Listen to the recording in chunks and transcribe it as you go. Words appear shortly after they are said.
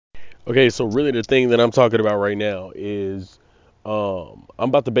Okay, so really the thing that I'm talking about right now is I'm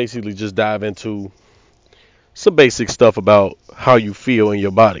about to basically just dive into some basic stuff about how you feel in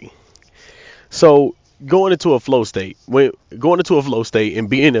your body. So going into a flow state, when going into a flow state and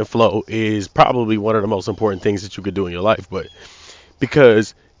being in flow is probably one of the most important things that you could do in your life. But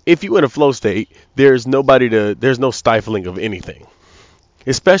because if you in a flow state, there's no stifling of anything,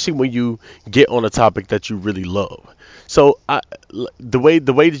 especially when you get on a topic that you really love. So the way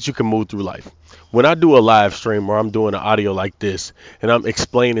that you can move through life. When I do a live stream or I'm doing an audio like this and I'm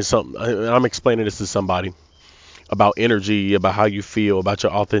explaining this to somebody about energy, about how you feel, about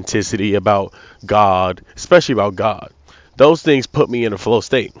your authenticity, about God, especially about God. Those things put me in a flow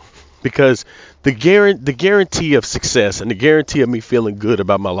state because the guarantee of success and the guarantee of me feeling good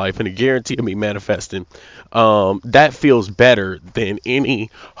about my life and the guarantee of me manifesting, that feels better than any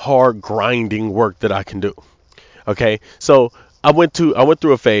hard grinding work that I can do. Okay, so I went through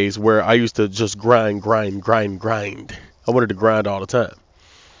a phase where I used to just grind. I wanted to grind all the time,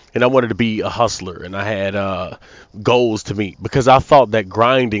 and I wanted to be a hustler, and I had goals to meet because I thought that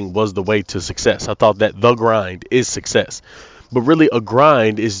grinding was the way to success. I thought that the grind is success, but really a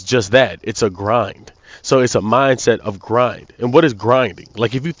grind is just that. It's a grind. So it's a mindset of grind. And what is grinding?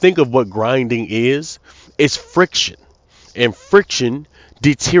 Like if you think of what grinding is, it's friction, and friction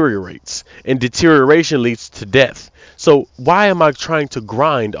deteriorates, and deterioration leads to death. So why am I trying to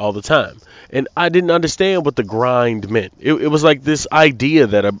grind all the time? And I didn't understand what the grind meant. It was like this idea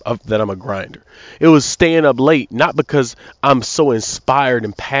that I'm a grinder. It was staying up late, not because I'm so inspired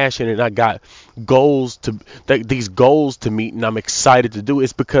and passionate and I got these goals to meet and I'm excited to do.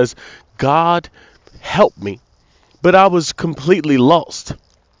 It's because God helped me, but I was completely lost.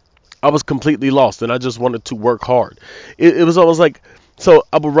 I was completely lost and I just wanted to work hard. It was almost like, so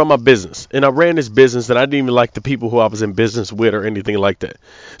I would run my business and I ran this business and I didn't even like the people who I was in business with or anything like that.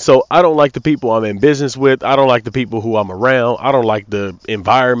 So I don't like the people I'm in business with. I don't like the people who I'm around. I don't like the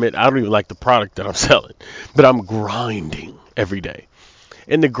environment. I don't even like the product that I'm selling. But I'm grinding every day.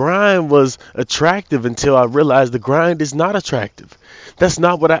 And the grind was attractive until I realized the grind is not attractive. That's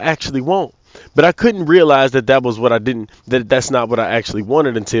not what I actually want. But I couldn't realize that that was what I didn't, that that's not what I actually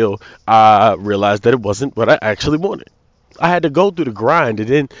wanted until I realized that it wasn't what I actually wanted. I had to go through the grind and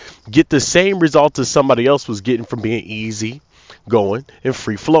then get the same results as somebody else was getting from being easy going and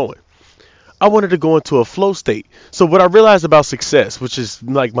free flowing. I wanted to go into a flow state. So what I realized about success, which is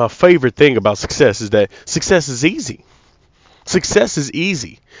like my favorite thing about success, is that success is easy. Success is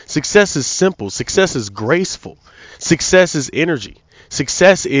easy. Success is simple. Success is graceful. Success is energy.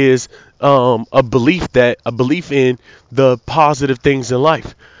 Success is a belief in the positive things in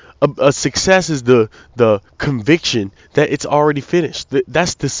life. A success is the conviction that it's already finished.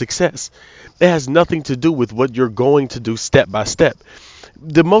 That's the success. It has nothing to do with what you're going to do step by step.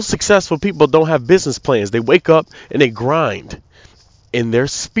 The most successful people don't have business plans. They wake up and they grind in their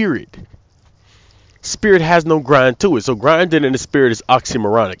spirit. Spirit has no grind to it. So grinding in the spirit is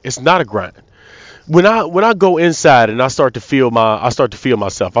oxymoronic. It's not a grind. When I go inside and I start to feel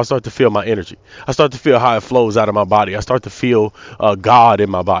myself. I start to feel my energy. I start to feel how it flows out of my body. I start to feel God in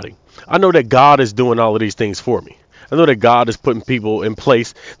my body. I know that God is doing all of these things for me. I know that God is putting people in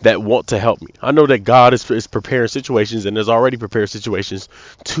place that want to help me. I know that God is preparing situations and has already prepared situations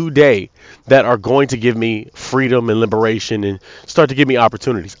today that are going to give me freedom and liberation and start to give me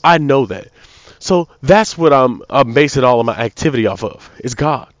opportunities. I know that. So that's what I'm basing all of my activity off of. Is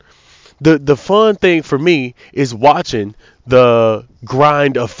God. The fun thing for me is watching the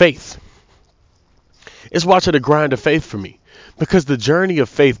grind of faith. It's watching the grind of faith for me because the journey of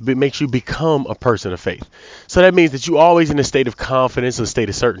faith makes you become a person of faith. So that means that you always in a state of confidence, a state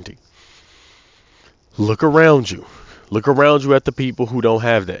of certainty. Look around you. Look around you at the people who don't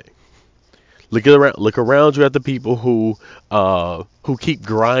have that. Look around you at the people who keep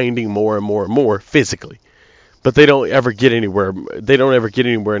grinding more and more and more physically, but they don't ever get anywhere. They don't ever get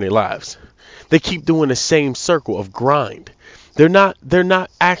anywhere in their lives. They keep doing the same circle of grind. They're not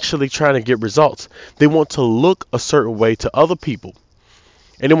actually trying to get results. They want to look a certain way to other people,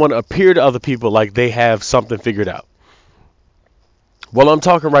 and they want to appear to other people like they have something figured out. While I'm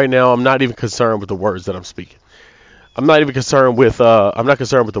talking right now, I'm not even concerned with the words that I'm speaking. I'm not concerned with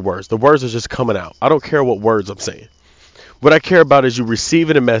the words. The words are just coming out. I don't care what words I'm saying. What I care about is you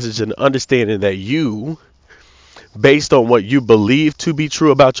receiving a message and understanding that you, based on what you believe to be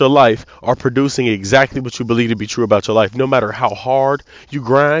true about your life, are producing exactly what you believe to be true about your life, no matter how hard you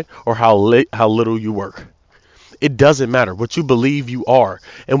grind or how little you work. It doesn't matter what you believe you are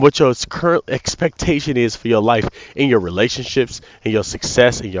and what your current expectation is for your life, in your relationships, in your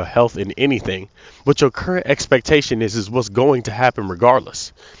success, in your health, in anything. What your current expectation is what's going to happen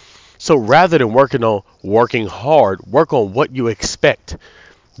regardless. So rather than working hard, work on what you expect,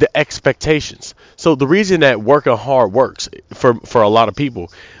 the expectations. So the reason that working hard works for a lot of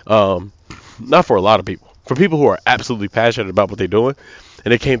people, not for a lot of people, for people who are absolutely passionate about what they're doing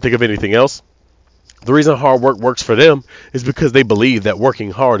and they can't think of anything else, the reason hard work works for them is because they believe that working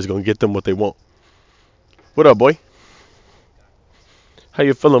hard is going to get them what they want. What up, boy? How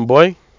you feeling, boy?